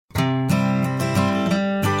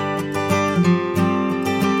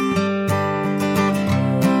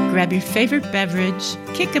grab your favorite beverage,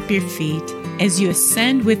 kick up your feet as you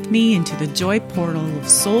ascend with me into the joy portal of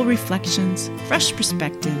soul reflections, fresh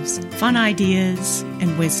perspectives, fun ideas,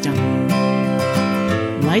 and wisdom.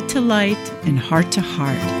 Light to light and heart to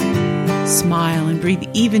heart. Smile and breathe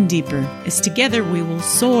even deeper as together we will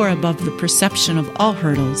soar above the perception of all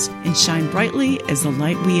hurdles and shine brightly as the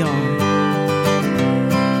light we are.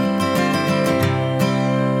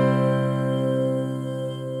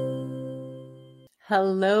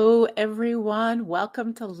 Hello, everyone.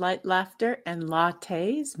 Welcome to Light, Laughter, and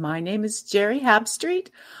Lattes. My name is Jerry Habstreet.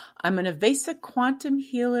 I'm an Avesa quantum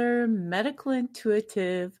healer, medical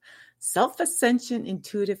intuitive, self-ascension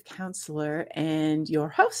intuitive counselor, and your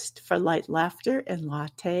host for Light, Laughter, and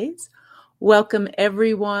Lattes. Welcome,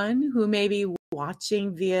 everyone who may be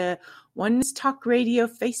watching via Oneness Talk Radio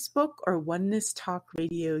Facebook or Oneness Talk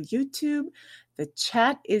Radio YouTube. The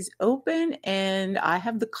chat is open and I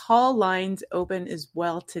have the call lines open as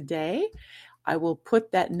well today. I will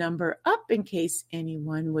put that number up in case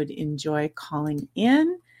anyone would enjoy calling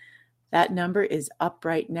in. That number is up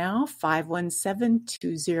right now,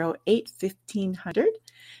 517-208-1500.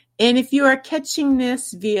 And if you are catching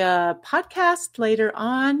this via podcast later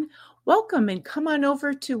on, welcome and come on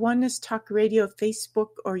over to Oneness Talk Radio Facebook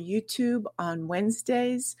or YouTube on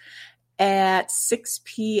Wednesdays at 6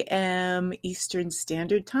 p.m. Eastern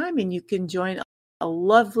Standard Time, and you can join a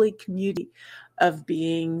lovely community of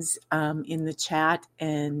beings in the chat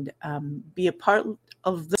and be a part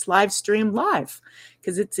of this live stream live,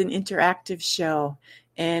 because it's an interactive show,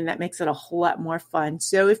 and that makes it a whole lot more fun.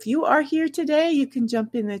 So if you are here today, you can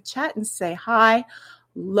jump in the chat and say hi.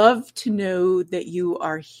 Love to know that you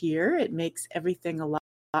are here. It makes everything a lot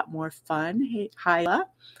more fun. Hey, hi.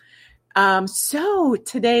 So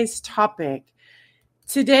today's topic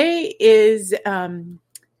today is,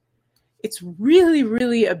 it's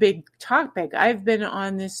really a big topic. I've been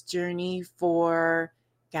on this journey for,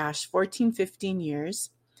 14, 15 years.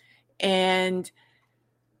 And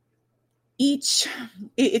it's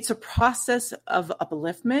a process of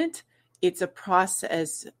upliftment. It's a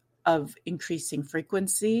process of increasing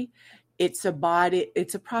frequency. It's a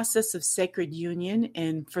process of sacred union.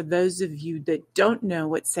 And for those of you that don't know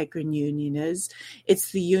what sacred union is,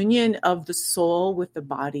 it's the union of the soul with the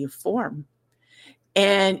body of form.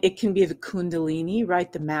 And it can be the Kundalini,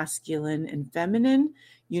 right? The masculine and feminine,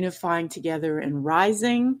 unifying together and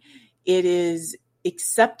rising. It is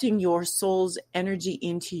accepting your soul's energy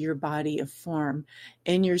into your body of form.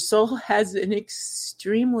 And your soul has an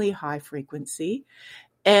extremely high frequency.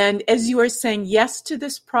 And as you are saying yes to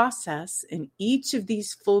this process, and each of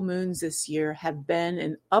these full moons this year have been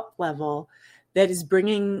an up level that is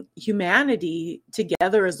bringing humanity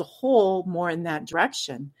together as a whole more in that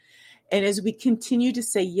direction. And as we continue to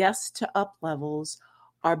say yes to up levels,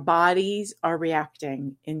 our bodies are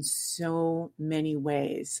reacting in so many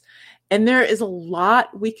ways. And there is a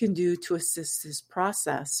lot we can do to assist this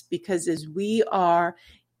process, because as we are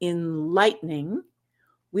enlightening,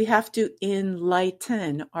 we have to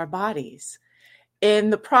enlighten our bodies.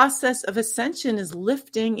 And the process of ascension is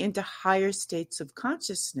lifting into higher states of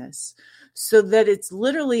consciousness, so that it's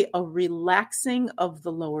literally a relaxing of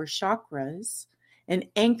the lower chakras, and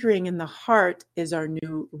anchoring in the heart is our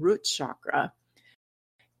new root chakra.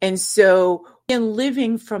 And so in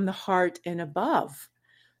living from the heart and above.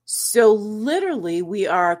 So literally we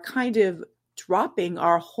are kind of dropping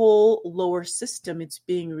our whole lower system. It's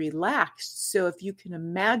being relaxed. So if you can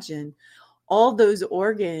imagine, all those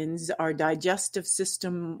organs, our digestive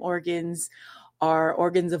system organs, our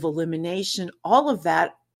organs of elimination, all of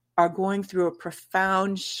that are going through a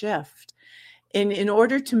profound shift. And in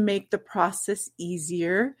order to make the process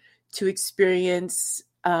easier, to experience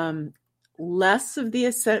less of the,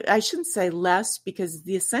 I shouldn't say less, because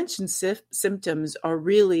the ascension symptoms are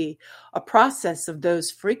really a process of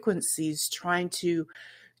those frequencies trying to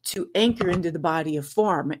anchor into the body of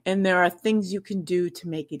form. And there are things you can do to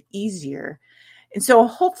make it easier. And so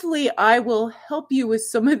hopefully I will help you with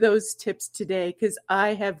some of those tips today, because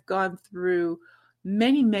I have gone through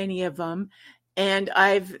many of them. And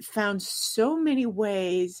I've found so many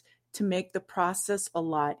ways to make the process a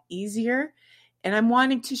lot easier. And I'm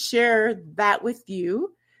wanting to share that with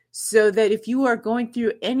you, so that if you are going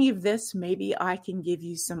through any of this, maybe I can give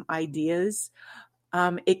you some ideas.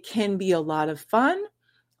 It can be a lot of fun.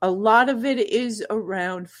 A lot of it is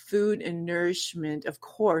around food and nourishment, of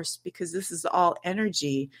course, because this is all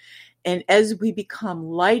energy. And as we become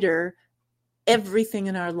lighter, everything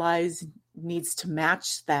in our lives needs to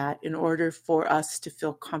match that in order for us to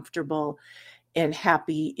feel comfortable and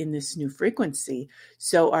happy in this new frequency.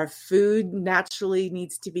 So our food naturally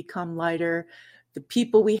needs to become lighter. The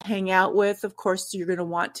people we hang out with, of course, you're going to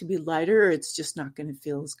want to be lighter, or it's just not going to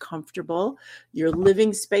feel as comfortable. Your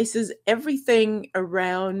living spaces, everything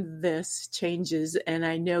around this changes. And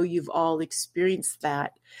I know you've all experienced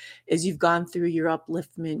that as you've gone through your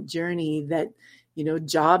upliftment journey, that,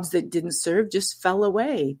 jobs that didn't serve just fell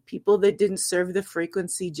away. People that didn't serve the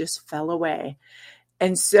frequency just fell away.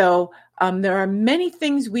 And so there are many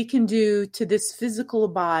things we can do to this physical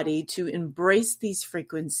body to embrace these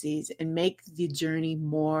frequencies and make the journey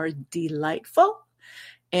more delightful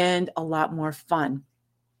and a lot more fun.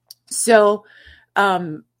 So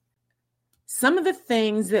some of the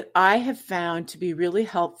things that I have found to be really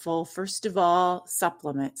helpful, first of all,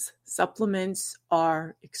 supplements. Supplements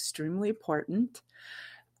are extremely important.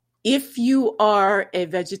 If you are a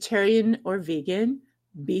vegetarian or vegan,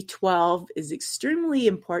 B12 is extremely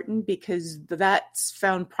important because that's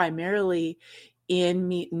found primarily in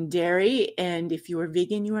meat and dairy. And if you are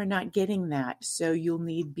vegan, you are not getting that. So you'll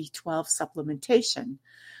need B12 supplementation.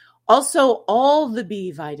 Also, all the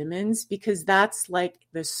B vitamins, because that's like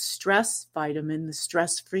the stress vitamin, the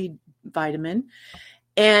stress-free vitamin.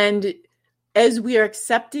 And as we are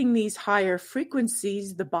accepting these higher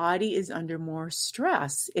frequencies, the body is under more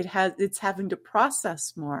stress. It's having to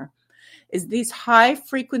process more. As these high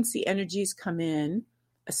frequency energies come in,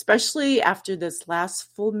 especially after this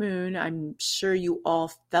last full moon, I'm sure you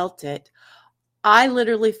all felt it. I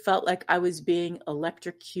literally felt like I was being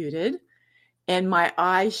electrocuted, and my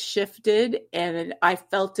eyes shifted, and I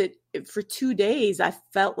felt it for 2 days. I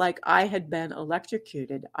felt like I had been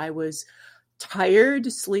electrocuted. I was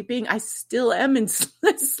tired, sleeping. I still am in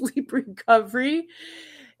sleep recovery.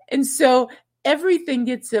 And so everything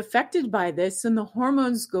gets affected by this, and the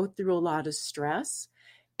hormones go through a lot of stress,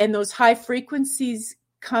 and those high frequencies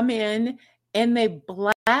come in and they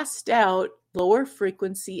blast out lower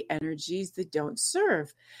frequency energies that don't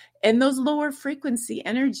serve. And those lower frequency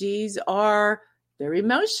energies are their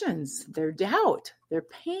emotions, their doubt, their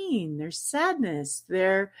pain, their sadness,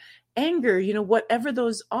 their anger, whatever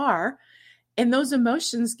those are. And those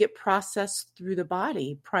emotions get processed through the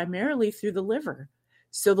body, primarily through the liver.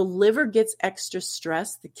 So the liver gets extra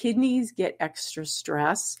stress, the kidneys get extra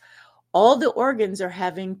stress. All the organs are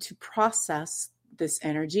having to process this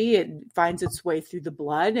energy. It finds its way through the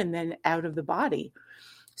blood and then out of the body.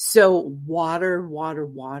 So water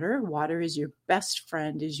is your best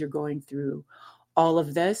friend as you're going through all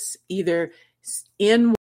of this, either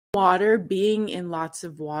in water, being in lots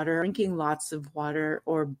of water, drinking lots of water,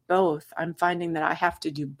 or both. I'm finding that I have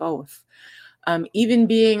to do both. Even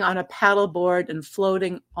being on a paddleboard and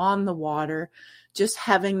floating on the water, just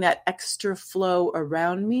having that extra flow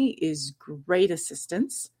around me is great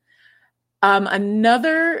assistance.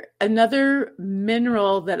 Another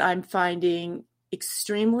mineral that I'm finding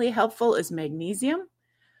extremely helpful is magnesium.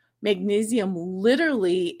 Magnesium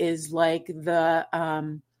literally is like the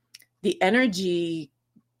energy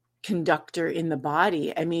conductor in the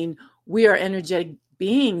body. I mean, we are energetic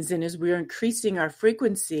beings, and as we are increasing our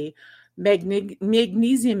frequency,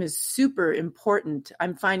 magnesium is super important.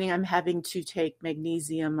 I'm finding I'm having to take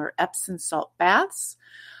magnesium or Epsom salt baths.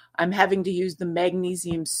 I'm having to use the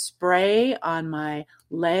magnesium spray on my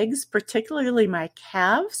legs, particularly my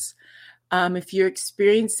calves. If you're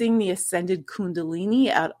experiencing the ascended Kundalini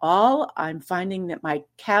at all, I'm finding that my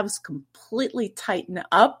calves completely tighten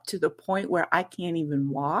up to the point where I can't even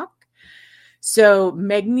walk. So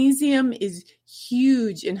magnesium is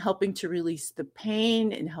huge in helping to release the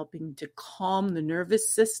pain and helping to calm the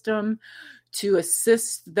nervous system, to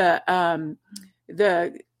assist the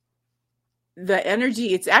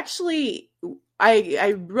energy. It's actually,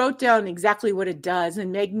 I wrote down exactly what it does,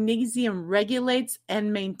 and magnesium regulates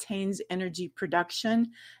and maintains energy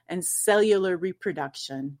production and cellular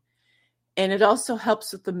reproduction. And it also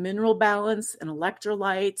helps with the mineral balance and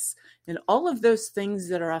electrolytes and all of those things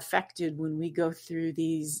that are affected when we go through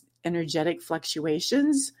these energetic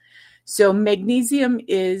fluctuations. So magnesium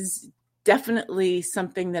is definitely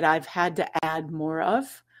something that I've had to add more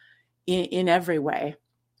of in every way.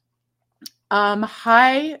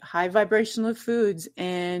 High vibrational foods,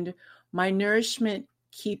 and my nourishment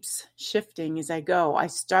keeps shifting as I go. I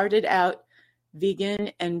started out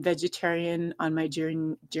vegan and vegetarian on my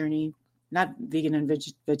journey. Not vegan and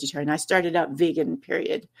vegetarian. I started out vegan,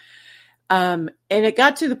 period. And it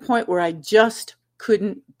got to the point where I just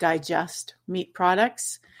couldn't digest meat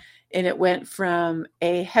products. And it went from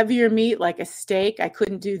a heavier meat, like a steak. I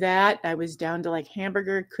couldn't do that. I was down to like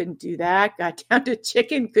hamburger, couldn't do that. Got down to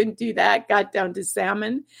chicken, couldn't do that. Got down to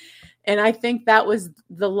salmon. And I think that was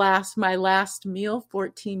my last meal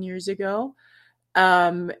 14 years ago.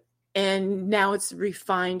 And now it's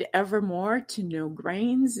refined ever more to no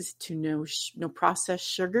grains, to no processed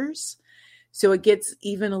sugars. So it gets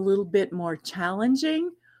even a little bit more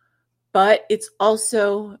challenging, but it's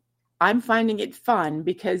also, I'm finding it fun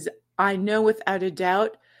because I know without a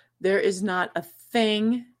doubt there is not a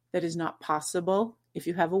thing that is not possible if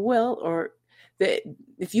you have a will, or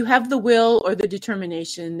if you have the will or the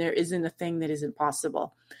determination, there isn't a thing that isn't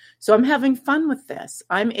possible. So I'm having fun with this.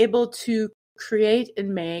 I'm able to create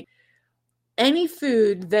and make any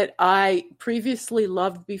food that I previously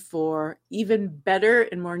loved before, even better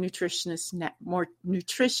and more nutritious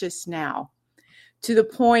now, to the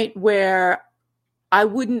point where I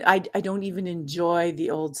don't even enjoy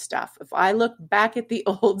the old stuff. If I look back at the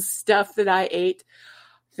old stuff that I ate,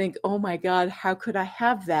 think, oh my God, how could I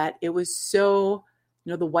have that? It was so,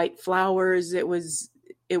 the white flowers, it was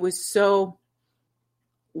so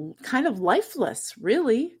kind of lifeless,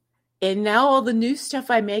 really. And now all the new stuff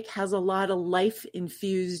I make has a lot of life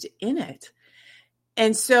infused in it.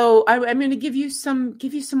 And so I'm going to give you some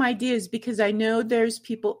ideas, because I know there's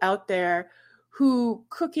people out there who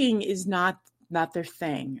cooking is not their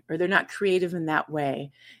thing, or they're not creative in that way.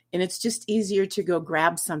 And it's just easier to go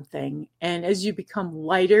grab something. And as you become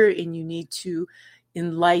lighter and you need to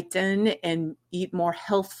enlighten and eat more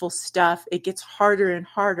healthful stuff, it gets harder and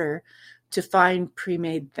harder to find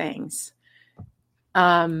pre-made things.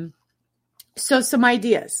 So some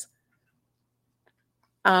ideas.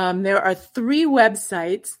 There are 3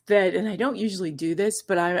 websites that, and I don't usually do this,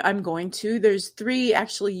 but I'm going to. There's 3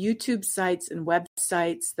 actually YouTube sites and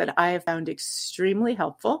websites that I have found extremely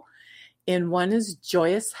helpful. And one is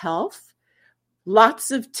Joyous Health.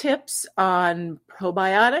 Lots of tips on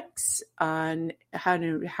probiotics, on how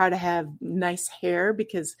to have nice hair,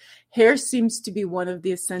 because hair seems to be one of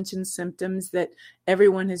the ascension symptoms that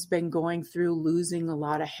everyone has been going through, losing a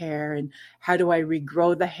lot of hair. And how do I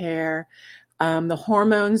regrow the hair? The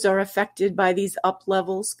hormones are affected by these up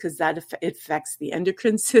levels, because that affects the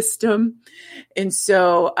endocrine system. And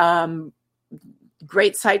so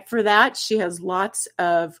great site for that. She has lots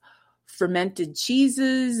of fermented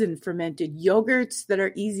cheeses and fermented yogurts that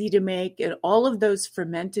are easy to make. And all of those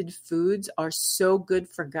fermented foods are so good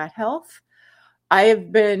for gut health. I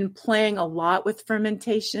have been playing a lot with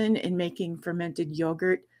fermentation and making fermented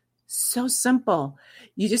yogurt. So simple.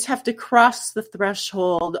 You just have to cross the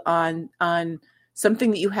threshold on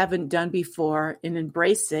something that you haven't done before and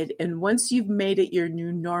embrace it. And once you've made it your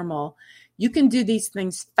new normal, you can do these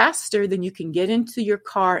things faster than you can get into your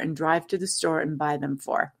car and drive to the store and buy them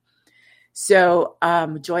for. So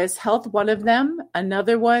Joyous Health, one of them.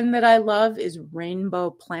 Another one that I love is Rainbow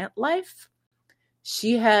Plant Life.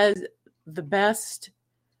 She has the best,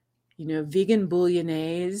 vegan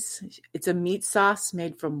bouillabaisse. It's a meat sauce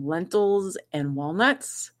made from lentils and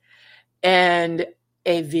walnuts, and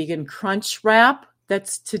a vegan crunch wrap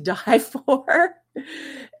that's to die for.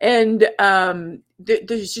 And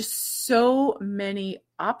there's just so many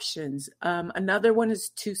options. Another one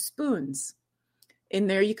is 2 Spoons. In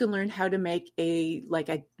there, you can learn how to make a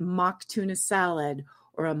mock tuna salad,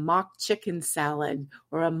 or a mock chicken salad,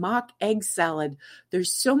 or a mock egg salad.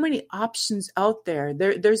 There's so many options out there.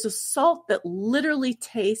 There's a salt that literally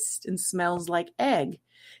tastes and smells like egg.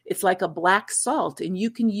 It's like a black salt, and you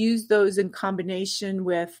can use those in combination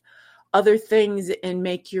with other things and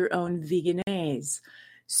make your own veganese.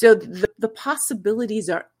 So the possibilities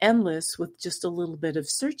are endless with just a little bit of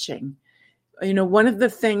searching. One of the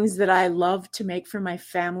things that I loved to make for my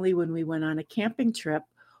family when we went on a camping trip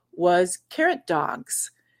was carrot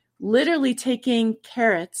dogs. Literally taking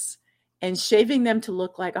carrots and shaving them to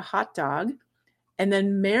look like a hot dog, and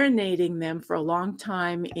then marinating them for a long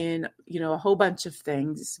time in, a whole bunch of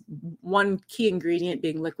things. One key ingredient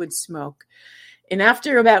being liquid smoke. And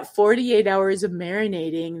after about 48 hours of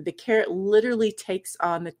marinating, the carrot literally takes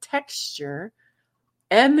on the texture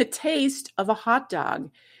and the taste of a hot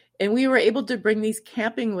dog. And we were able to bring these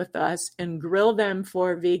camping with us and grill them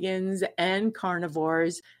for vegans and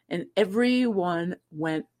carnivores. And everyone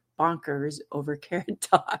went bonkers over carrot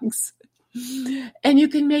dogs. And you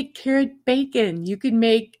can make carrot bacon. You can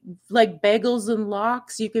make like bagels and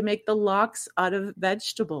lox. You can make the lox out of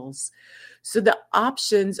vegetables. So the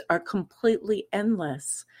options are completely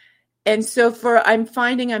endless. And so I'm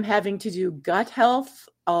finding I'm having to do gut health,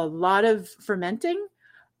 a lot of fermenting,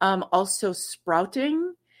 also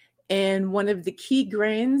sprouting. And one of the key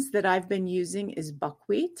grains that I've been using is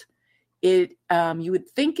buckwheat. You would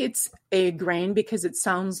think it's a grain because it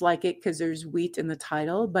sounds like it, because there's wheat in the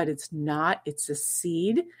title, but it's not. It's a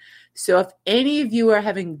seed. So if any of you are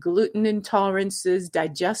having gluten intolerances,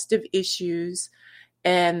 digestive issues,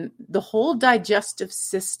 and the whole digestive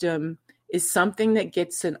system is something that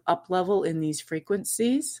gets an up level in these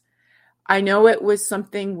frequencies. I know it was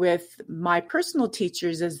something with my personal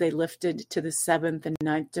teachers as they lifted to the seventh and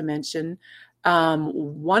ninth dimension.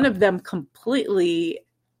 One of them completely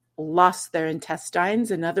lost their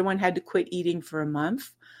intestines. Another one had to quit eating for a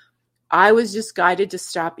month. I was just guided to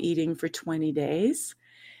stop eating for 20 days.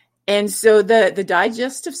 And so the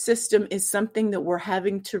digestive system is something that we're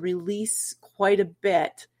having to release quite a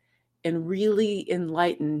bit and really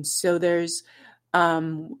enlighten. So there's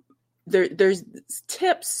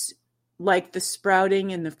tips like the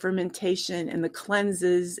sprouting and the fermentation and the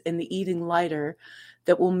cleanses and the eating lighter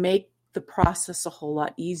that will make the process a whole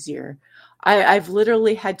lot easier. I've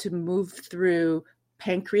literally had to move through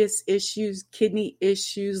pancreas issues, kidney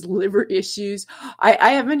issues, liver issues.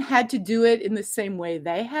 I haven't had to do it in the same way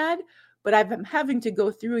they had, but I've been having to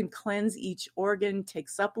go through and cleanse each organ, take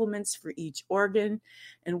supplements for each organ,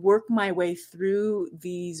 and work my way through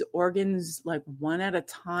these organs like one at a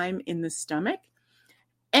time in the stomach.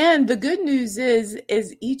 And the good news is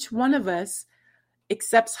each one of us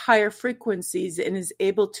accepts higher frequencies and is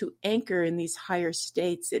able to anchor in these higher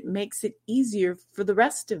states. It makes it easier for the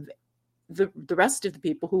rest of the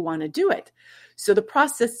people who want to do it. So the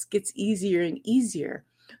process gets easier and easier.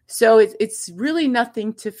 So it's really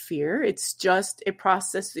nothing to fear. It's just a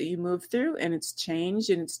process that you move through, and it's changed,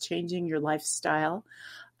 and it's changing your lifestyle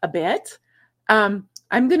a bit. I'm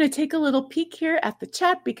going to take a little peek here at the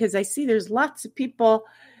chat because I see there's lots of people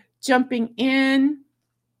jumping in.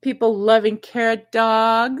 People loving carrot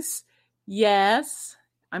dogs. Yes.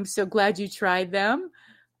 I'm so glad you tried them.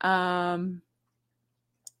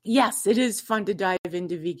 Yes, it is fun to dive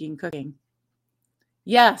into vegan cooking.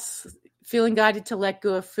 Yes. Feeling guided to let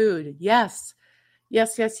go of food. Yes.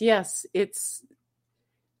 Yes. It's,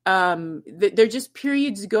 they're just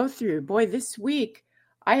periods to go through. Boy, this week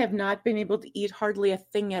I have not been able to eat hardly a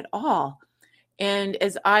thing at all. And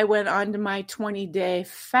as I went on to my 20-day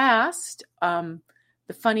fast,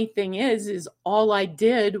 the funny thing is all I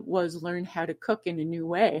did was learn how to cook in a new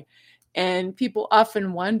way. And people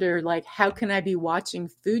often wonder, like, how can I be watching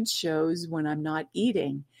food shows when I'm not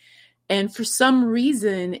eating? And for some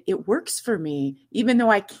reason, it works for me. Even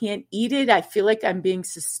though I can't eat it, I feel like I'm being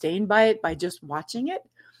sustained by it by just watching it.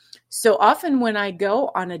 So often when I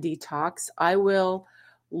go on a detox, I will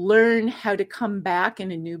learn how to come back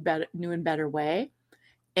in a new and better way.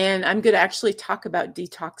 And I'm going to actually talk about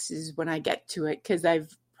detoxes when I get to it, because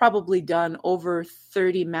I've probably done over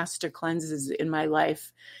 30 master cleanses in my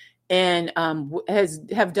life, and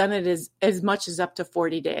have done it as much as up to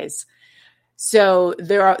 40 days. So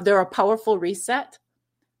they're a powerful reset,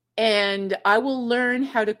 and I will learn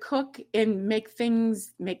how to cook and make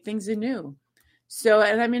things anew. So,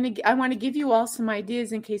 and I want to give you all some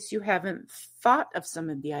ideas in case you haven't thought of some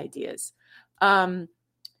of the ideas.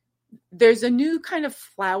 There's a new kind of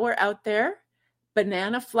flour out there.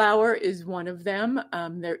 Banana flour is one of them.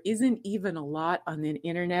 There isn't even a lot on the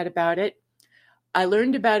internet about it. I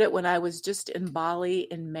learned about it when I was just in Bali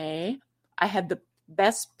in May. I had the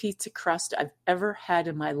best pizza crust I've ever had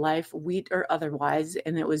in my life, wheat or otherwise,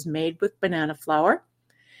 and it was made with banana flour.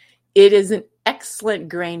 It is an excellent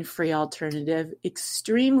grain-free alternative,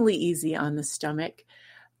 extremely easy on the stomach.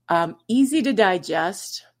 Easy to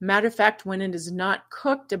digest. Matter of fact, when it is not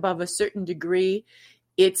cooked above a certain degree,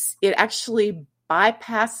 it actually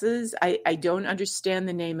bypasses. I don't understand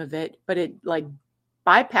the name of it, but it like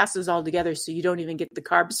bypasses altogether, so you don't even get the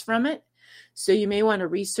carbs from it. So you may want to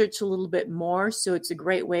research a little bit more. So it's a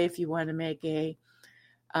great way if you want to make a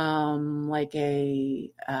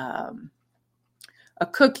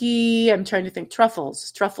cookie. I'm trying to think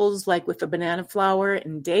truffles like with the banana flour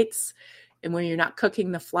and dates. And when you're not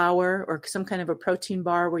cooking the flour, or some kind of a protein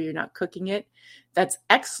bar where you're not cooking it, that's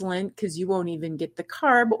excellent because you won't even get the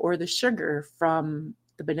carb or the sugar from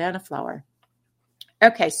the banana flour.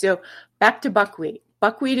 Okay, so back to buckwheat.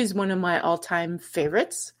 Buckwheat is one of my all-time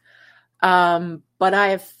favorites, but I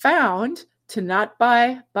have found to not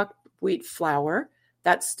buy buckwheat flour.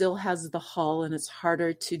 That still has the hull and it's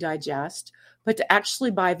harder to digest, but to actually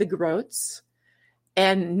buy the groats,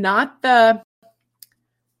 and not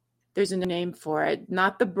there's a name for it,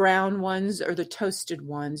 not the brown ones or the toasted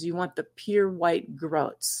ones. You want the pure white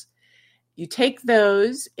groats. You take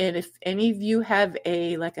those, and if any of you have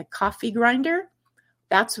a coffee grinder,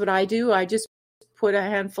 that's what I do. I just put a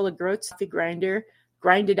handful of groats in the grinder,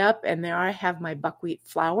 grind it up, and there I have my buckwheat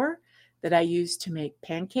flour that I use to make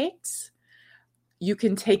pancakes. You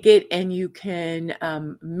can take it and you can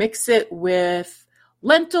mix it with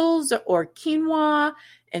lentils or quinoa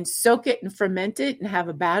and soak it and ferment it and have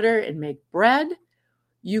a batter and make bread.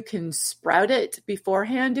 You can sprout it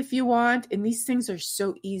beforehand if you want. And these things are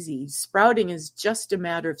so easy. Sprouting is just a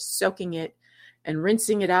matter of soaking it and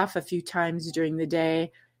rinsing it off a few times during the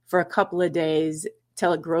day for a couple of days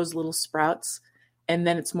till it grows little sprouts. And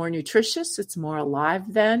then it's more nutritious. It's more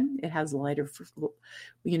alive then. It has lighter,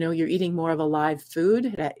 you're eating more of a live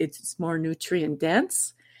food. It's more nutrient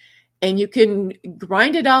dense. And you can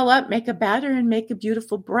grind it all up, make a batter, and make a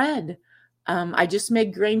beautiful bread. I just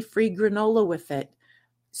made grain-free granola with it.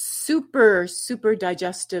 Super, super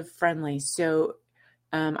digestive friendly. So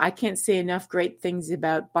I can't say enough great things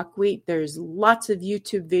about buckwheat. There's lots of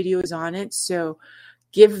YouTube videos on it. So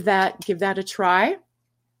give that a try.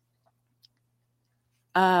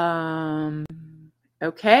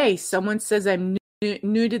 Okay, someone says I'm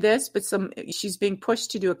new to this, but she's being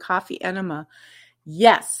pushed to do a coffee enema.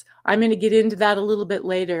 Yes, I'm going to get into that a little bit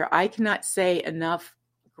later. I cannot say enough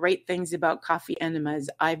great things about coffee enemas.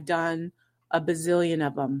 I've done a bazillion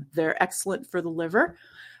of them. They're excellent for the liver.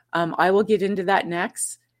 I will get into that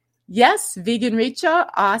next. Yes, vegan Richa,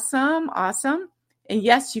 awesome. And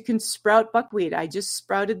yes, you can sprout buckwheat. I just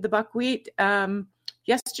sprouted the buckwheat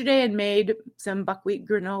yesterday and made some buckwheat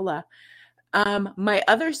granola. My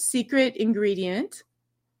other secret ingredient,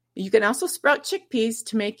 you can also sprout chickpeas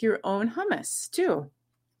to make your own hummus too,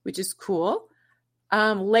 which is cool.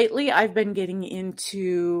 Lately, I've been getting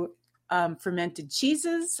into fermented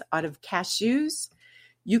cheeses out of cashews.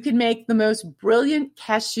 You can make the most brilliant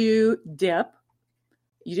cashew dip.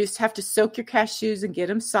 You just have to soak your cashews and get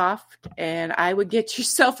them soft. And I would get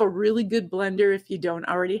yourself a really good blender if you don't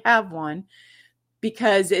already have one.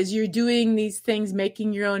 Because as you're doing these things,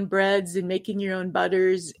 making your own breads and making your own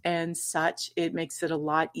butters and such, it makes it a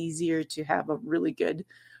lot easier to have a really good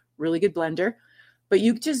blender. But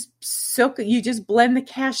you just blend the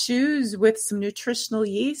cashews with some nutritional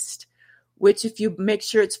yeast, which if you make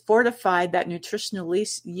sure it's fortified, that nutritional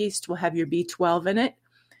yeast will have your B12 in it.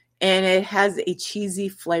 And it has a cheesy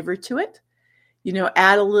flavor to it.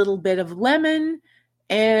 Add a little bit of lemon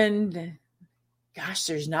and gosh,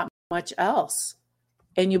 there's not much else.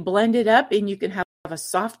 And you blend it up and you can have a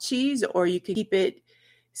soft cheese, or you can keep it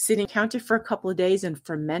sitting counter for a couple of days and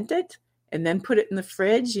ferment it and then put it in the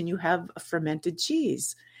fridge and you have a fermented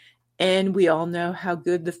cheese. And we all know how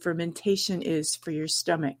good the fermentation is for your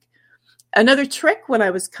stomach. Another trick when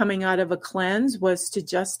I was coming out of a cleanse was to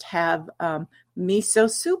just have miso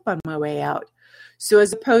soup on my way out. So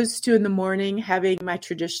as opposed to in the morning having my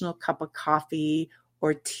traditional cup of coffee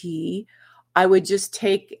or tea, I would just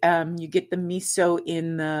take, you get the miso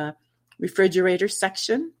in the refrigerator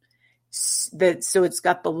section, so it's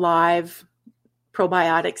got the live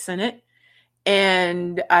probiotics in it.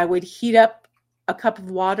 And I would heat up a cup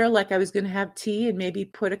of water like I was going to have tea and maybe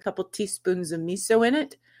put a couple teaspoons of miso in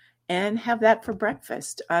it and have that for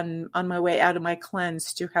breakfast on my way out of my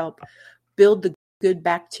cleanse to help build the good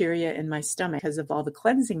bacteria in my stomach because of all the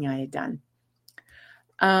cleansing I had done.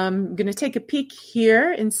 I'm going to take a peek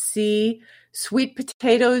here and see sweet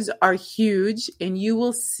potatoes are huge, and you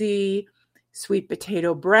will see sweet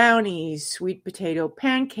potato brownies, sweet potato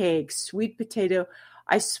pancakes, sweet potato.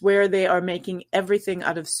 I swear they are making everything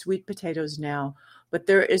out of sweet potatoes now, but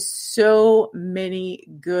there is so many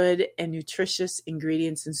good and nutritious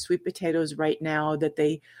ingredients in sweet potatoes right now that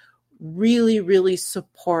they really, really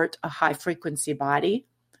support a high frequency body.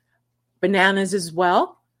 Bananas as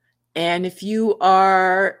well. And if you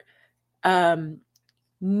are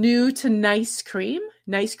new to nice cream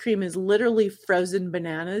is literally frozen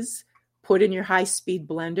bananas put in your high-speed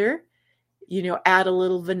blender. Add a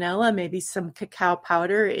little vanilla, maybe some cacao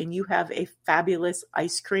powder, and you have a fabulous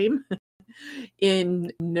ice cream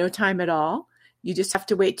in no time at all. You just have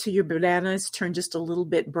to wait till your bananas turn just a little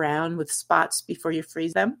bit brown with spots before you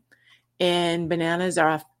freeze them. And bananas are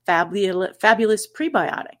a fabulous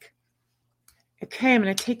prebiotic. Okay, I'm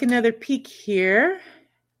going to take another peek here.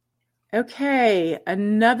 Okay,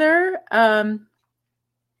 another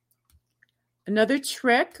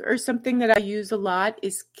trick or something that I use a lot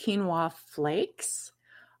is quinoa flakes.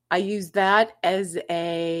 I use that as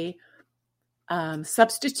a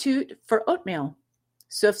substitute for oatmeal.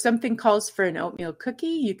 So if something calls for an oatmeal cookie,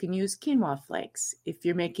 you can use quinoa flakes. If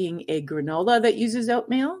you're making a granola that uses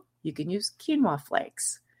oatmeal, you can use quinoa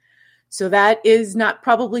flakes. So that is not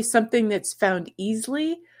probably something that's found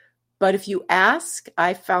easily, but if you ask,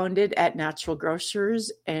 I found it at Natural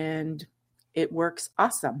Grocers and it works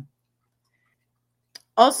awesome.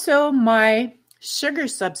 Also, my sugar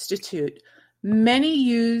substitute. Many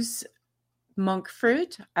use monk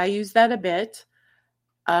fruit. I use that a bit.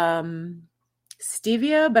 Stevia,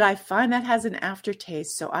 but I find that has an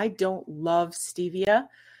aftertaste, so I don't love stevia.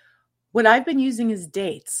 What I've been using is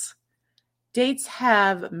dates. Dates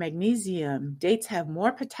have magnesium. Dates have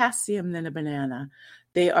more potassium than a banana.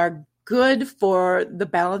 They are good for the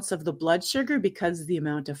balance of the blood sugar because of the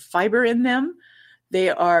amount of fiber in them. They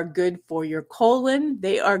are good for your colon.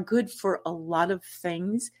 They are good for a lot of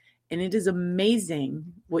things. And it is amazing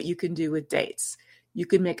what you can do with dates. You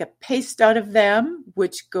can make a paste out of them,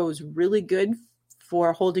 which goes really good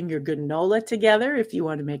for holding your granola together if you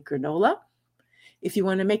want to make granola. If you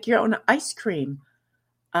want to make your own ice cream,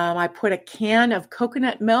 I put a can of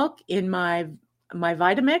coconut milk in my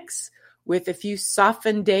Vitamix with a few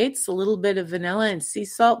softened dates, a little bit of vanilla and sea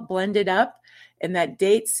salt blended up. And that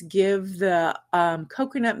dates give the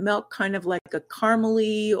coconut milk kind of like a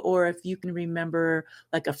caramely, or if you can remember,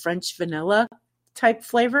 like a French vanilla type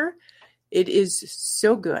flavor. It is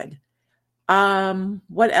so good.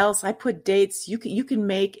 What else? I put dates. You can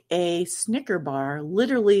make a Snicker bar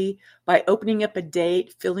literally by opening up a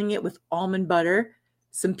date, filling it with almond butter,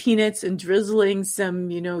 some peanuts, and drizzling some,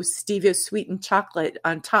 stevia sweetened chocolate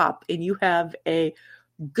on top. And you have a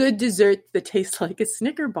good dessert that tastes like a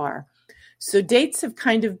Snicker bar. So dates have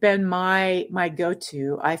kind of been my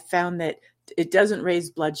go-to. I found that it doesn't raise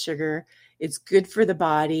blood sugar. It's good for the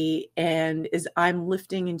body. And as I'm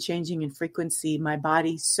lifting and changing in frequency, my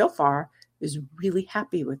body so far is really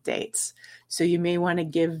happy with dates. So you may want to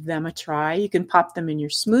give them a try. You can pop them in your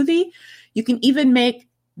smoothie. You can even make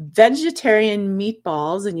vegetarian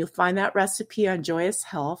meatballs, and you'll find that recipe on Joyous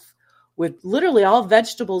Health with literally all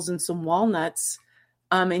vegetables and some walnuts,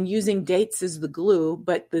 and using dates as the glue,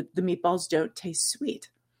 but the meatballs don't taste sweet.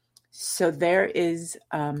 So there is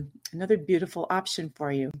another beautiful option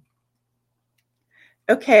for you.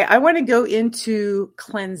 Okay, I want to go into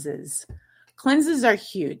cleanses. Cleanses are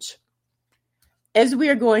huge. As we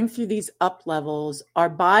are going through these up levels, our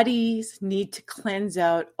bodies need to cleanse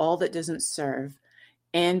out all that doesn't serve.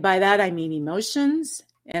 And by that, I mean emotions,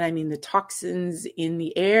 and I mean the toxins in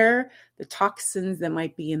the air, the toxins that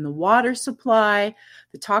might be in the water supply,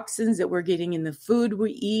 the toxins that we're getting in the food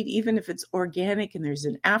we eat, even if it's organic and there's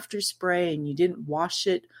an after spray and you didn't wash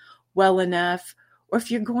it well enough, or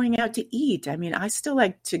if you're going out to eat. I mean, I still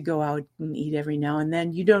like to go out and eat every now and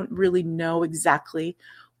then. You don't really know exactly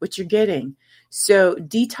what you're getting. So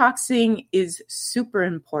detoxing is super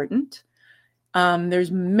important.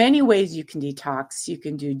 There's many ways you can detox. You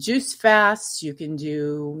can do juice fasts. You can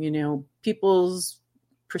do, people's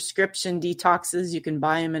prescription detoxes. You can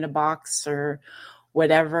buy them in a box or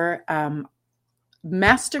whatever.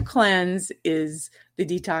 Master Cleanse is the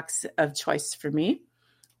detox of choice for me.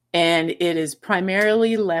 And it is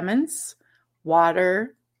primarily lemons,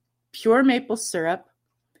 water, pure maple syrup,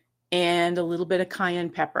 and a little bit of cayenne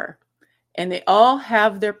pepper. And they all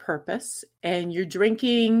have their purpose. And you're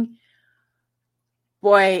drinking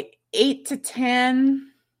 8 to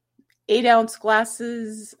 10 8-ounce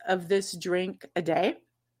glasses of this drink a day.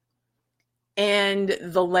 And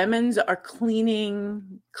the lemons are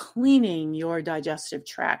cleaning your digestive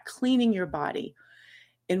tract, cleaning your body.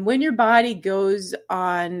 And when your body goes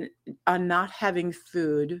on not having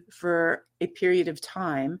food for a period of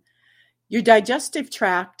time, your digestive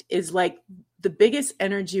tract is like the biggest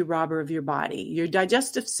energy robber of your body. Your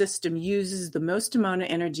digestive system uses the most amount of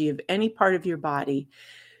energy of any part of your body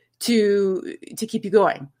to keep you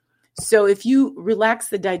going. So if you relax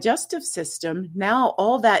the digestive system, now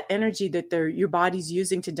all that energy that your body's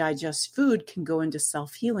using to digest food can go into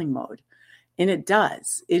self-healing mode. And it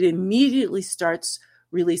does. It immediately starts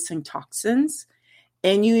releasing toxins,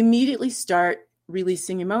 and you immediately start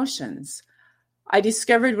releasing emotions. I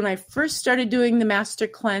discovered when I first started doing the master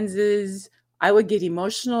cleanses, I would get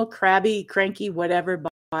emotional, crabby, cranky, whatever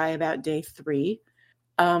by about day 3.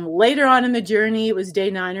 Later on in the journey, it was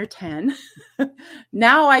day 9 or 10.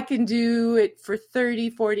 Now I can do it for 30,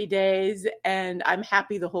 40 days, and I'm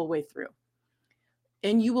happy the whole way through.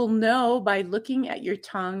 And you will know by looking at your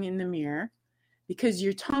tongue in the mirror, because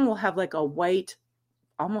your tongue will have like a white,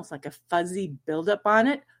 almost like a fuzzy buildup on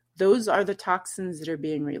it. Those are the toxins that are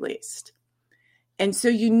being released. And so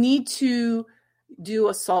you need to do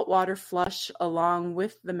a saltwater flush along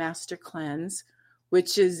with the master cleanse,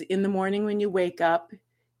 which is in the morning when you wake up.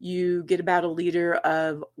 You get about 1 liter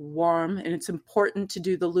of warm, and it's important to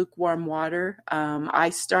do the lukewarm water. I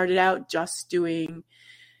started out just doing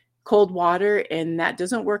cold water, and that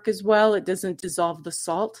doesn't work as well. It doesn't dissolve the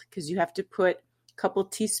salt because you have to put a couple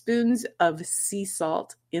teaspoons of sea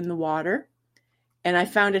salt in the water. And I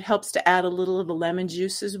found it helps to add a little of the lemon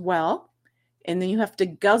juice as well. And then you have to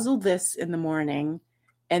guzzle this in the morning,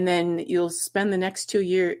 and then you'll spend the next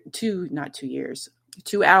 2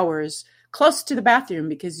 hours close to the bathroom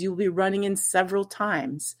because you'll be running in several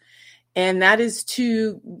times. And that is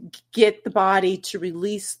to get the body to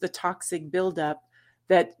release the toxic buildup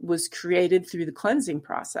that was created through the cleansing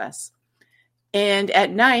process. And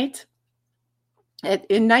at night,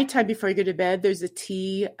 in nighttime before you go to bed, there's a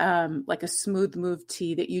tea, like a smooth move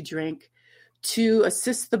tea that you drink to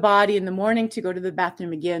assist the body in the morning to go to the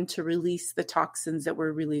bathroom again to release the toxins that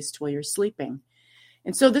were released while you're sleeping.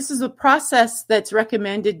 And so this is a process that's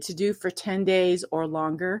recommended to do for 10 days or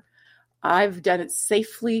longer. I've done it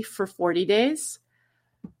safely for 40 days.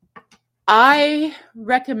 I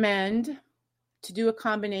recommend to do a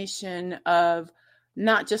combination of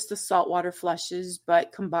not just the saltwater flushes,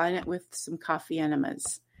 but combine it with some coffee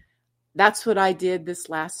enemas. That's what I did this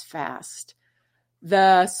last fast.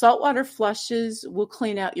 The saltwater flushes will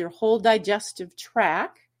clean out your whole digestive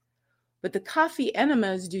tract, but the coffee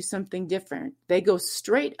enemas do something different. They go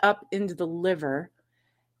straight up into the liver,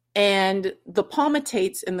 and the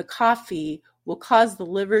palmitates in the coffee will cause the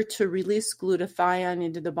liver to release glutathione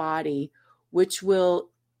into the body, which will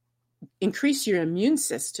increase your immune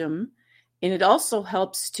system. And it also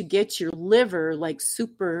helps to get your liver like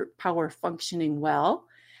superpower functioning well.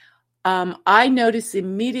 I notice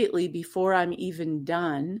immediately before I'm even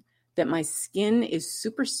done that my skin is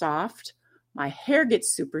super soft, my hair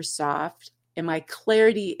gets super soft, and my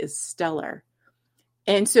clarity is stellar.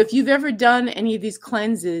 And so if you've ever done any of these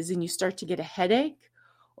cleanses and you start to get a headache,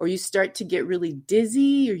 or you start to get really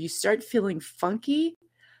dizzy, or you start feeling funky,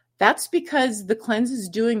 that's because the cleanse is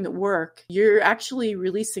doing the work. You're actually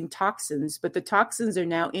releasing toxins, but the toxins are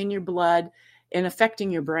now in your blood and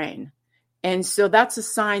affecting your brain. And so that's a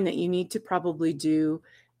sign that you need to probably do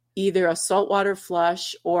either a saltwater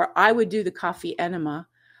flush, or I would do the coffee enema.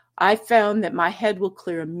 I found that my head will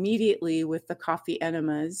clear immediately with the coffee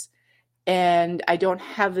enemas, and I don't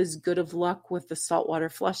have as good of luck with the saltwater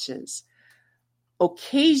flushes.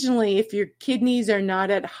 Occasionally, if your kidneys are not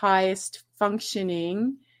at highest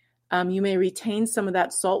functioning, you may retain some of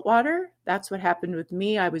that salt water. That's what happened with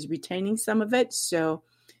me. I was retaining some of it, so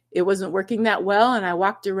it wasn't working that well, and I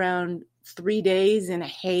walked around 3 days in a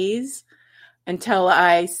haze until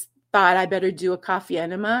I thought I better do a coffee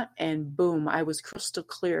enema, and boom, I was crystal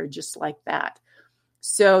clear just like that.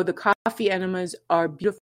 So the coffee enemas are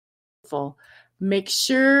beautiful. Make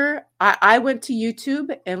sure, I went to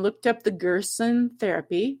YouTube and looked up the Gerson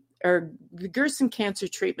therapy, or the Gerson Cancer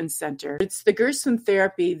Treatment Center. It's the Gerson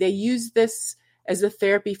therapy. They use this as a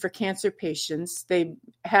therapy for cancer patients. They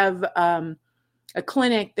have a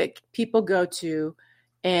clinic that people go to,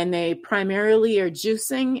 and they primarily are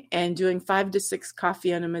juicing and doing 5 to 6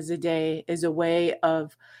 coffee enemas a day as a way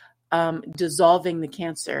of dissolving the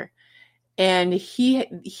cancer. And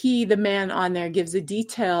he, the man on there, gives a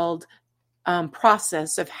detailed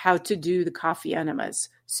process of how to do the coffee enemas.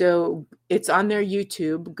 So it's on their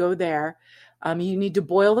YouTube. Go there. You need to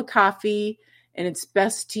boil the coffee, and it's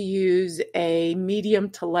best to use a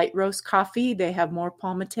medium to light roast coffee. They have more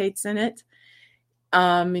palmitates in it.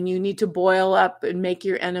 And you need to boil up and make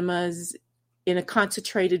your enemas in a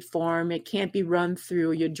concentrated form. It can't be run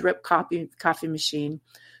through your drip coffee machine.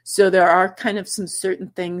 So there are kind of some certain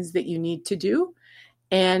things that you need to do.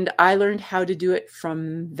 And I learned how to do it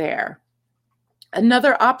from there.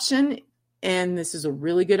 Another option, and this is a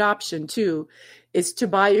really good option too, is to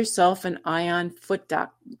buy yourself an Ion Foot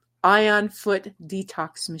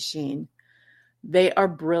detox machine. They are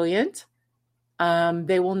brilliant.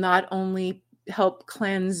 They will not only help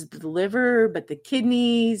cleanse the liver, but the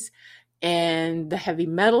kidneys and the heavy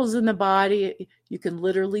metals in the body. You can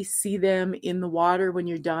literally see them in the water when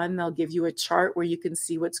you're done. They'll give you a chart where you can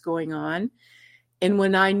see what's going on. And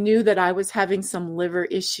when I knew that I was having some liver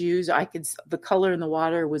issues, the color in the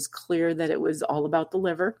water was clear that it was all about the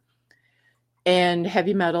liver and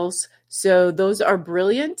heavy metals. So those are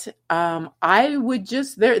brilliant. I would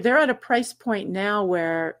they're at a price point now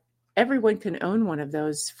where everyone can own one of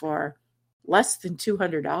those for less than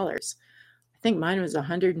 $200. I think mine was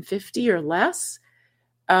 $150 or less.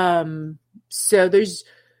 So there's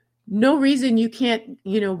no reason you can't,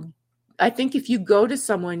 I think if you go to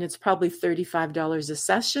someone, it's probably $35 a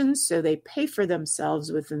session. So they pay for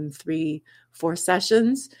themselves within 3-4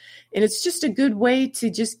 sessions. And it's just a good way to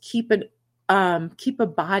just keep a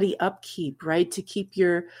body upkeep, right? To keep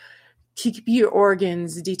your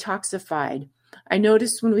organs detoxified. I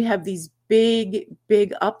noticed when we have these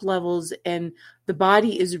big up levels and the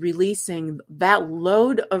body is releasing, that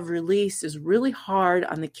load of release is really hard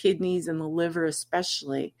on the kidneys and the liver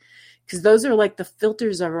especially, because those are like the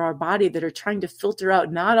filters of our body that are trying to filter out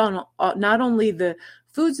not only the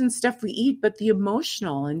foods and stuff we eat, but the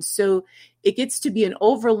emotional. And so it gets to be an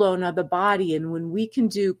overload of the body. And when we can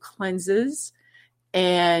do cleanses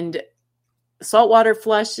and saltwater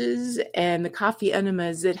flushes and the coffee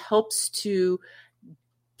enemas, it helps to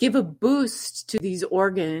give a boost to these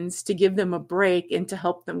organs, to give them a break and to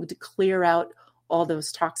help them to clear out all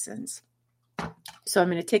those toxins. So I'm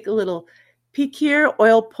going to take a little peek here.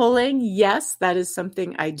 Oil pulling. Yes, that is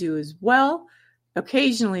something I do as well.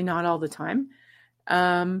 Occasionally, not all the time.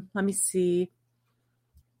 Let me see.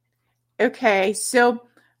 Okay, so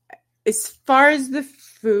as far as the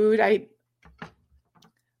food,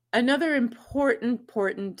 another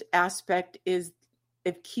important aspect is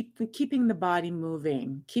keeping the body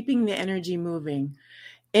moving, keeping the energy moving,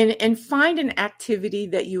 and find an activity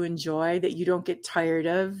that you enjoy, that you don't get tired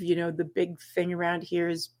of. You know, the big thing around here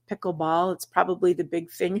is pickleball. It's probably the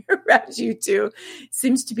big thing around you too. It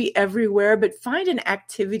seems to be everywhere, but find an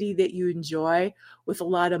activity that you enjoy with a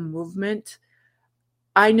lot of movement.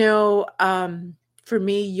 I know for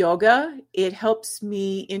me, yoga, it helps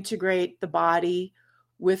me integrate the body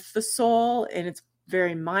with the soul, and it's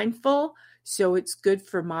very mindful. So it's good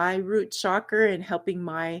for my root chakra and helping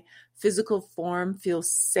my physical form feel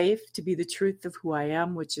safe to be the truth of who I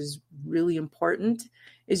am, which is really important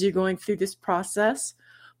as you're going through this process.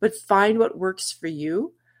 But find what works for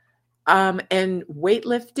you. And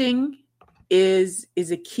weightlifting is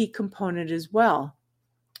a key component as well.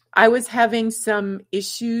 I was having some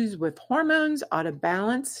issues with hormones, out of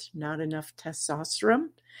balance, not enough testosterone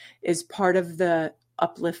is part of the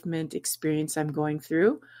upliftment experience I'm going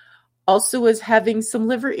through. Also was having some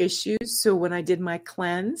liver issues. So when I did my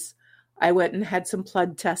cleanse, I went and had some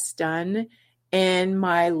blood tests done, and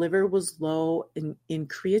my liver was low in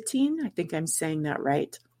creatine. I think I'm saying that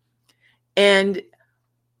right. And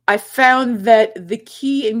I found that the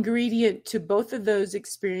key ingredient to both of those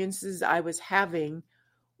experiences I was having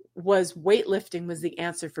was weightlifting was the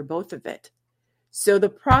answer for both of it. So the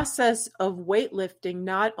process of weightlifting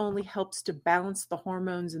not only helps to balance the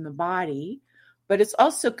hormones in the body, but it's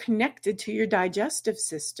also connected to your digestive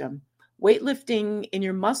system. Weightlifting in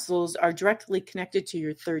your muscles are directly connected to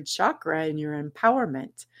your third chakra and your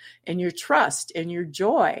empowerment and your trust and your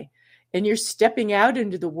joy. And you're stepping out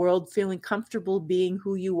into the world feeling comfortable being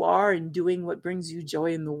who you are and doing what brings you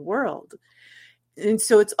joy in the world. And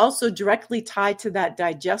so it's also directly tied to that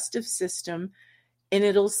digestive system, and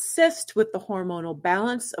it'll assist with the hormonal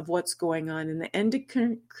balance of what's going on in the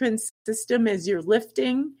endocrine system as you're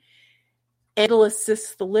lifting. It'll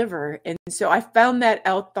assist the liver. And so I found that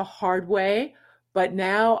out the hard way, but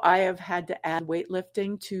now I have had to add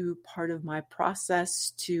weightlifting to part of my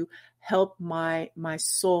process to help my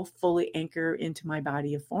soul fully anchor into my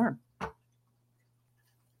body of form.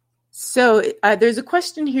 So there's a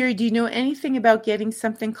question here. Do you know anything about getting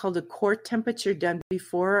something called a core temperature done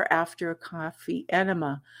before or after a coffee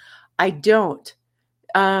enema? I don't.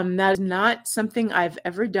 That is not something I've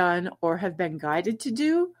ever done or have been guided to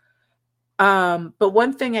do. But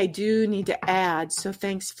one thing I do need to add, so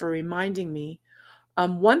thanks for reminding me.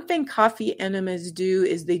 One thing coffee enemas do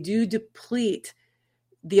is they do deplete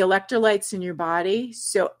the electrolytes in your body.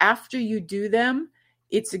 So after you do them,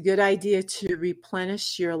 it's a good idea to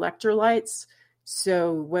replenish your electrolytes.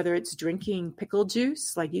 So whether it's drinking pickle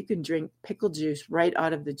juice, like you can drink pickle juice right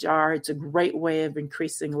out of the jar. It's a great way of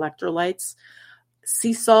increasing electrolytes.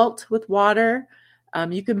 Sea salt with water.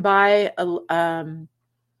 You can buy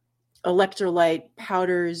electrolyte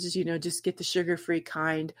powders, just get the sugar-free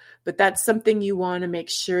kind. But that's something you want to make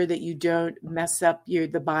sure that you don't mess up the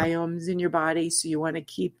biomes in your body. So you want to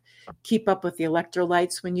keep up with the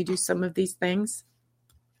electrolytes when you do some of these things.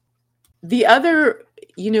 The other,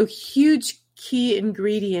 huge key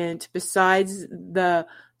ingredient besides the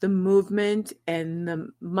movement and the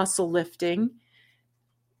muscle lifting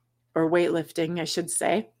or weightlifting, I should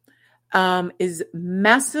say, is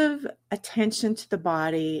massive attention to the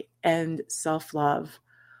body and self-love.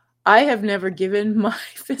 I have never given my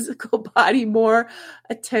physical body more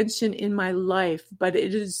attention in my life, but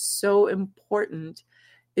it is so important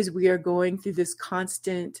as we are going through this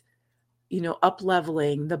constant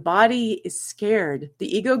up-leveling. The body is scared.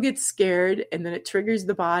 The ego gets scared, and then it triggers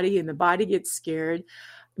the body, and the body gets scared.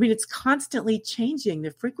 I mean, it's constantly changing.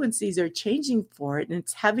 The frequencies are changing for it, and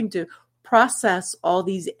it's having to process all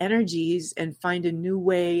these energies and find a new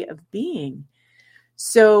way of being.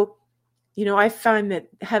 So, I find that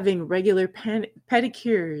having regular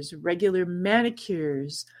pedicures, regular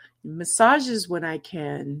manicures, massages when I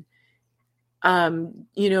can,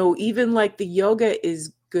 even like the yoga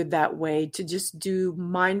is good that way, to just do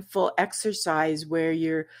mindful exercise where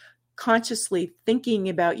you're consciously thinking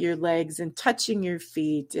about your legs and touching your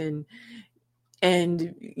feet and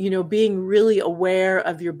being really aware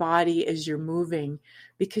of your body as you're moving,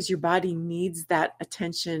 because your body needs that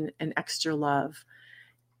attention and extra love.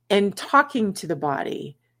 and talking to the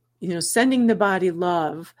body, sending the body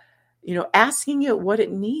love, asking it what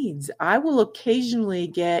it needs. I will occasionally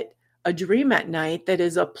get a dream at night that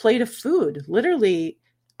is a plate of food. Literally,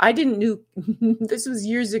 I didn't know, this was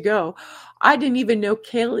years ago. I didn't even know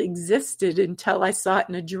kale existed until I saw it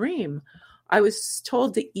in a dream. I was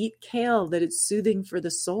told to eat kale, that it's soothing for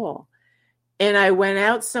the soul. And I went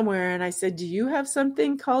out somewhere and I said, do you have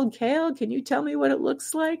something called kale? Can you tell me what it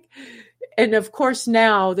looks like? And of course,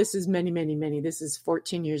 now this is this is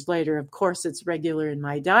 14 years later. Of course, it's regular in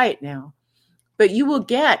my diet now. But you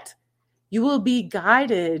will be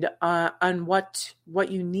guided on what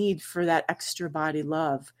you need for that extra body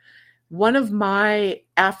love. One of my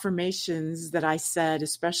affirmations that I said,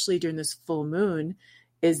 especially during this full moon,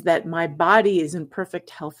 is that my body is in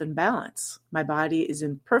perfect health and balance. My body is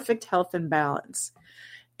in perfect health and balance.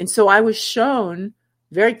 And so I was shown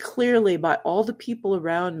very clearly by all the people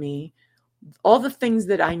around me, all the things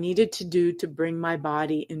that I needed to do to bring my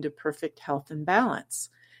body into perfect health and balance.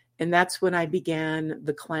 And that's when I began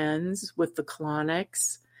the cleanse with the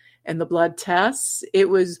colonics and the blood tests. It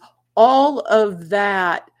was all of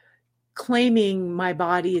that claiming my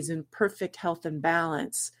body is in perfect health and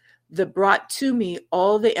balance that brought to me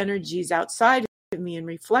all the energies outside of me and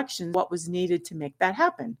reflection, what was needed to make that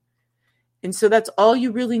happen. And so that's all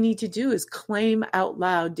you really need to do is claim out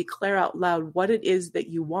loud, declare out loud what it is that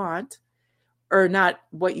you want, or not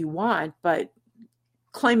what you want, but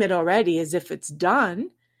claim it already as if it's done.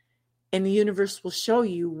 And the universe will show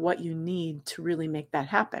you what you need to really make that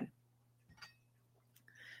happen.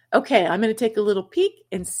 Okay, I'm going to take a little peek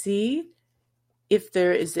and see if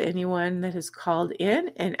there is anyone that has called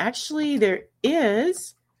in. And actually, there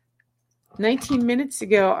is 19 minutes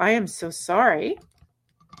ago. I am so sorry.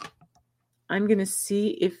 I'm going to see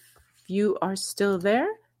if you are still there.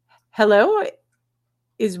 Hello?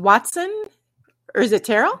 Is Watson? Or is it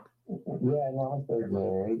Terrell? Yeah, no, it's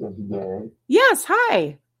Gary. This is Gary. Yes,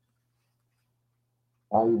 hi.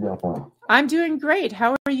 How you doing? I'm doing great.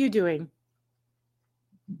 How are you doing?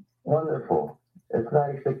 Wonderful. It's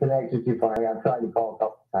nice to connect with you finally. I've tried to call a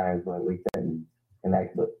couple times, but we couldn't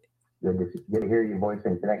connect. But good to hear your voice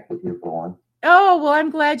and connect with you for one. Oh, well, I'm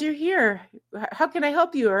glad you're here. How can I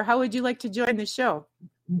help you, or how would you like to join the show?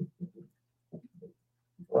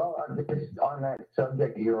 Well, just on that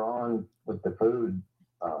subject you're on with the food,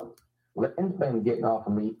 Lynn's been getting off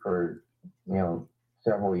of meat for,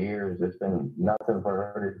 several years. It's been nothing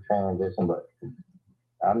for her to transition, but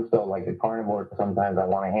I'm still like a carnivore. Sometimes I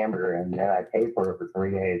want a hamburger and then I pay for it for 3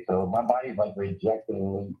 days. So my body's like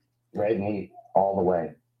rejecting meat, red meat all the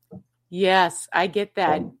way. Yes, I get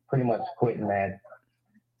that. So pretty much quitting that.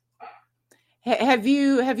 Have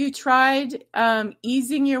you tried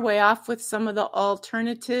easing your way off with some of the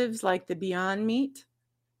alternatives like the Beyond Meat?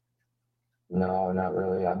 No, not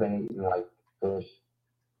really. I've been eating like fish.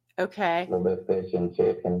 Okay. A little bit of fish and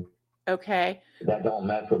chicken. Okay. That don't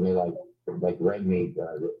mess with me like red meat.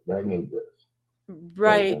 Red meat does.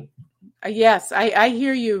 Right. Yes, I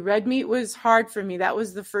hear you. Red meat was hard for me. That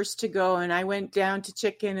was the first to go, and I went down to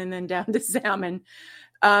chicken and then down to salmon.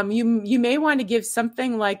 You may want to give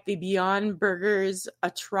something like the Beyond Burgers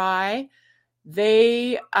a try.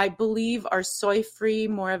 They, I believe, are soy-free,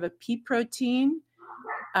 more of a pea protein.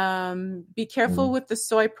 Be careful with the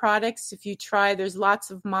soy products. If you try, there's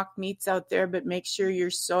lots of mock meats out there, but make sure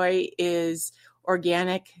your soy is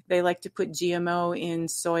organic. They like to put GMO in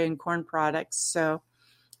soy and corn products, so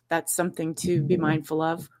that's something to be mindful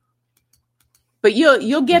of. But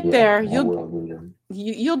you'll get there.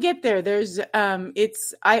 You'll get there. There's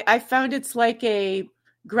I found it's like a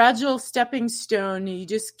gradual stepping stone. You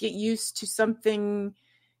just get used to something,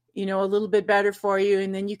 a little bit better for you,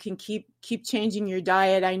 and then you can keep changing your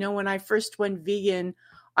diet. I know when I first went vegan,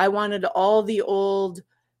 I wanted all the old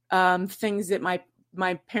things that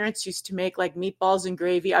my parents used to make, like meatballs and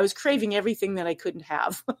gravy. I was craving everything that I couldn't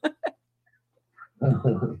have.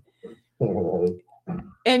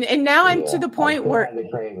 And now I'm to the point where,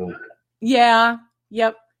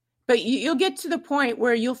 yep. But you'll get to the point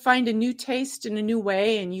where you'll find a new taste and a new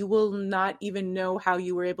way, and you will not even know how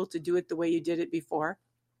you were able to do it the way you did it before.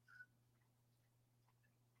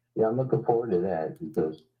 Yeah, I'm looking forward to that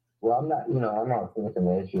because, I'm not thinking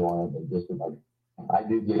the issue on it, but just like I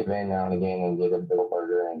do give in now and again and get a Bill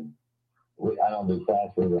burger, and I don't do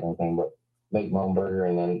fast food or anything, but make my own burger,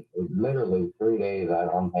 and then literally 3 days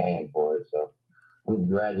I'm paying for it, so I'm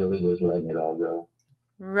gradually just letting it all go.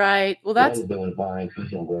 Right. Well, that's doing fine.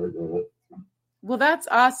 She's doing great with it. Well, that's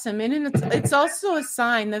awesome, and it's also a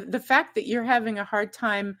sign that the fact that you're having a hard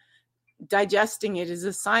time digesting it is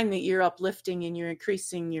a sign that you're uplifting and you're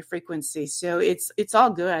increasing your frequency. So it's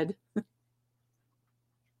all good.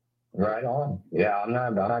 Right on. Yeah, I'm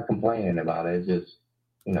not complaining about it. It's just,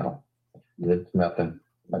 it's nothing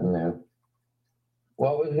new.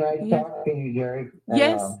 Well, it was nice talking to you, Jerry. And,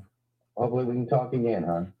 yes. Hopefully we can talk again,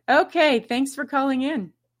 hon. Okay. Thanks for calling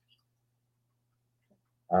in.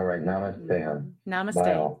 All right. Namaste, hon.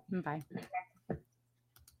 Namaste. Bye.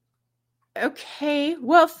 Okay.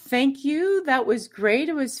 Well, thank you. That was great.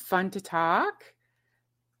 It was fun to talk.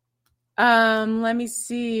 Let me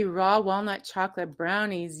see. Raw walnut chocolate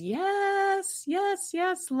brownies. Yes.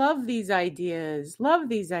 Love these ideas.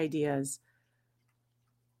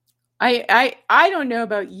 I don't know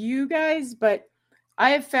about you guys, but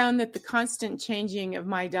I have found that the constant changing of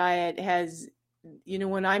my diet has,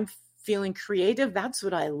 when I'm feeling creative, that's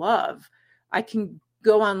what I love. I can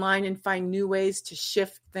go online and find new ways to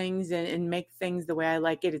shift things and make things the way I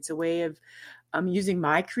like it. It's a way of using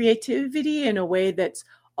my creativity in a way that's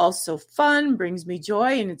also fun, brings me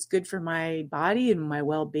joy, and it's good for my body and my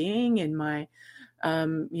well-being and my,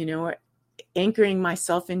 anchoring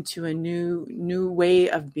myself into a new way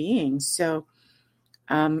of being. So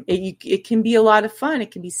it can be a lot of fun.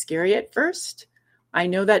 It can be scary at first. I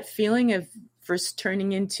know that feeling of first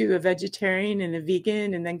turning into a vegetarian and a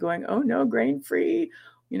vegan and then going, oh no, grain-free,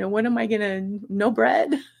 what am I no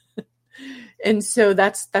bread? And so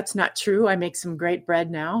that's not true. I make some great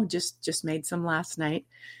bread now, just made some last night.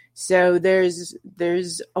 So there's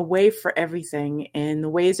a way for everything, and the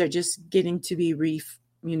ways are just getting to be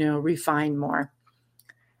refined more.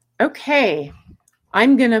 Okay.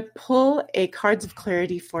 I'm going to pull a Cards of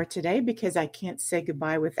Clarity for today because I can't say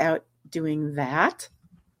goodbye without doing that.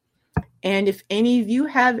 And if any of you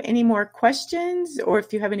have any more questions, or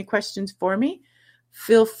if you have any questions for me,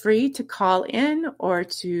 feel free to call in or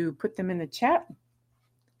to put them in the chat.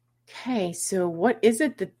 Okay, so what is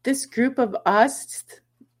it that this group of us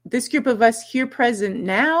here present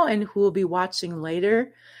now and who will be watching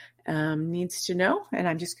later needs to know? And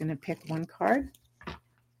I'm just going to pick one card.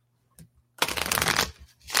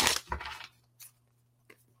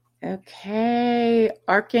 Okay,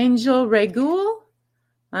 Archangel Raguel.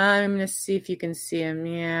 I'm going to see if you can see him.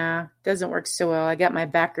 Yeah, doesn't work so well. I got my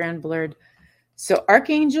background blurred. So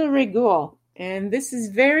Archangel Raguel, and this is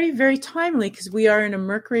very, very timely because we are in a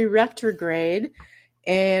Mercury retrograde,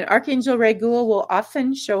 and Archangel Raguel will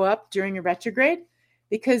often show up during a retrograde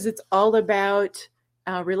because it's all about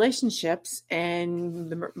relationships,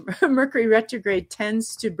 and the Mercury retrograde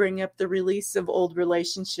tends to bring up the release of old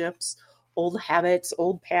relationships, old habits,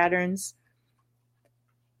 old patterns.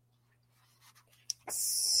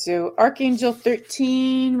 So Archangel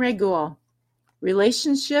 13, Raguel.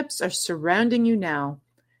 Relationships are surrounding you now.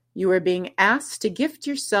 You are being asked to gift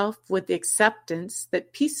yourself with the acceptance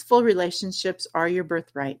that peaceful relationships are your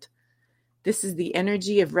birthright. This is the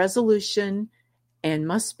energy of resolution and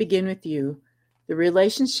must begin with you. The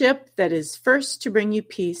relationship that is first to bring you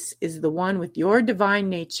peace is the one with your divine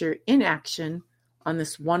nature in action on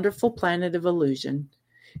this wonderful planet of illusion.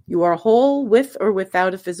 You are whole with or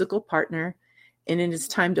without a physical partner, and it is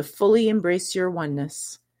time to fully embrace your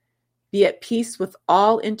oneness. Be at peace with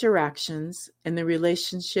all interactions, and the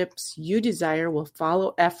relationships you desire will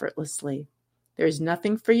follow effortlessly. There is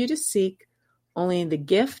nothing for you to seek, only the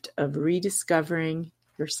gift of rediscovering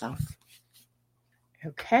yourself.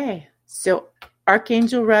 Okay, so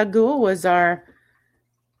Archangel Raguel was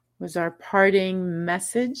our parting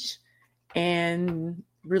message. And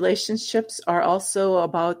relationships are also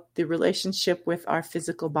about the relationship with our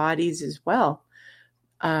physical bodies as well.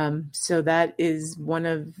 So that is one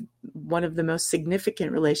of the most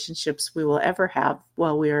significant relationships we will ever have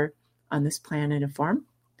while we're on this planet of form.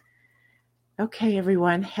 Okay,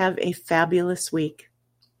 everyone, have a fabulous week.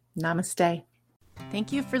 Namaste.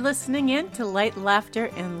 Thank you for listening in to Light, Laughter,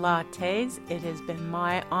 and Lattes. It has been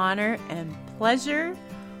my honor and pleasure.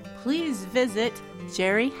 Please visit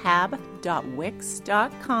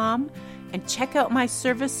jerryhab.wix.com and check out my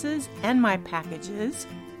services and my packages.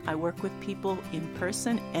 I work with people in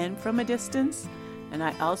person and from a distance, and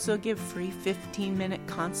I also give free 15-minute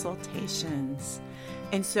consultations.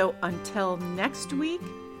 And so until next week,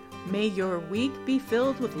 may your week be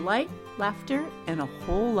filled with light, laughter, and a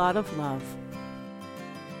whole lot of love.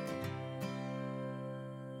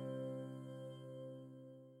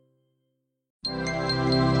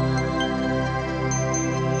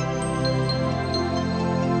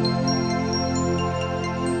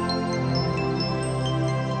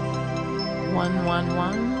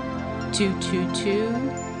 (111) 222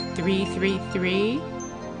 333.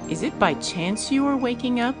 Is it by chance you are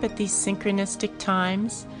waking up at these synchronistic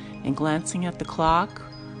times and glancing at the clock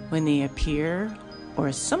when they appear, or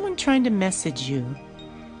is someone trying to message you?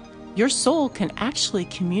 Your soul can actually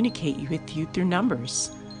communicate with you through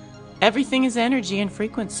numbers. Everything is energy and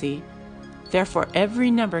frequency. Therefore, every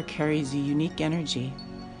number carries a unique energy.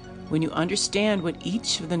 When you understand what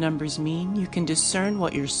each of the numbers mean, you can discern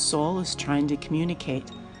what your soul is trying to communicate.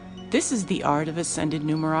 This is the art of ascended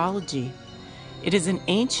numerology. It is an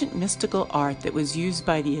ancient mystical art that was used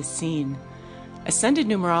by the Essene. Ascended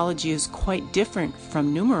numerology is quite different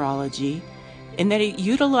from numerology in that it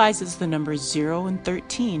utilizes the numbers 0 and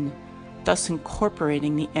 13, thus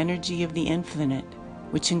incorporating the energy of the infinite,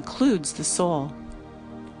 which includes the soul.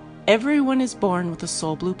 Everyone is born with a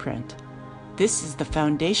soul blueprint. This is the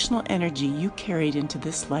foundational energy you carried into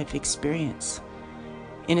this life experience.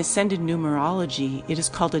 In ascended numerology, it is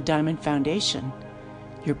called a diamond foundation.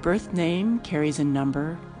 Your birth name carries a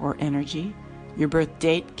number or energy, your birth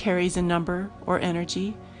date carries a number or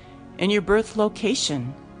energy, and your birth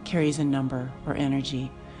location carries a number or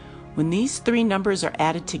energy. When these three numbers are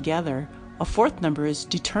added together, a fourth number is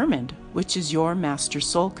determined, which is your master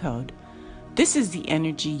soul code. This is the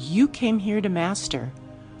energy you came here to master.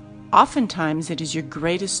 Oftentimes, it is your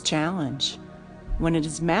greatest challenge. When it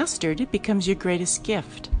is mastered, it becomes your greatest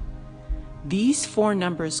gift. These four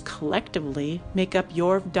numbers collectively make up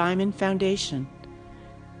your diamond foundation.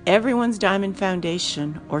 Everyone's diamond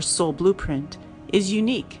foundation, or soul blueprint, is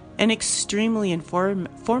unique and extremely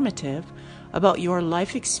informative about your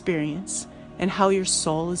life experience and how your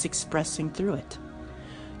soul is expressing through it.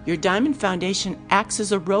 Your diamond foundation acts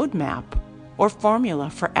as a roadmap or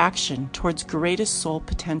formula for action towards greatest soul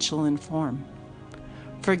potential and form.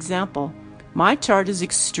 For example, my chart is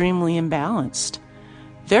extremely imbalanced.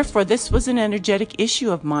 Therefore, this was an energetic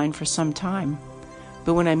issue of mine for some time.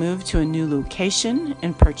 But when I moved to a new location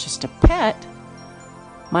and purchased a pet,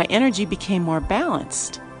 my energy became more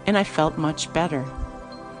balanced and I felt much better.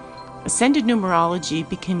 Ascended numerology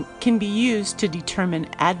can be used to determine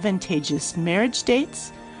advantageous marriage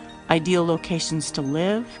dates, ideal locations to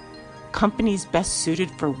live, companies best suited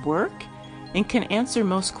for work, and can answer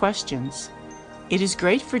most questions. It is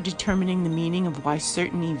great for determining the meaning of why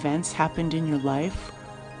certain events happened in your life,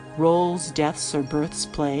 roles, deaths, or births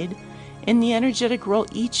played, and the energetic role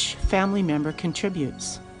each family member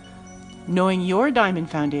contributes. Knowing your diamond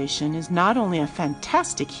foundation is not only a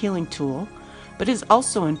fantastic healing tool, but is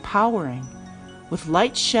also empowering. With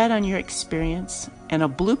light shed on your experience and a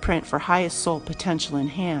blueprint for highest soul potential in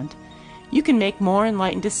hand, you can make more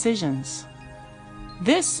enlightened decisions.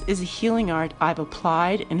 This is a healing art I've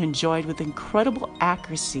applied and enjoyed with incredible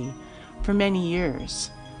accuracy for many years.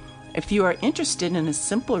 If you are interested in a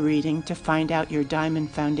simple reading to find out your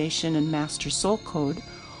diamond foundation and master soul code,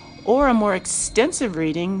 or a more extensive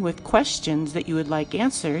reading with questions that you would like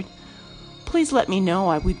answered, please let me know.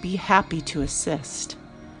 I would be happy to assist.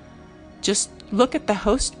 Just look at the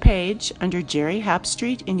host page under Jerry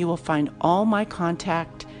Hapstreet and you will find all my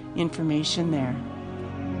contact information there.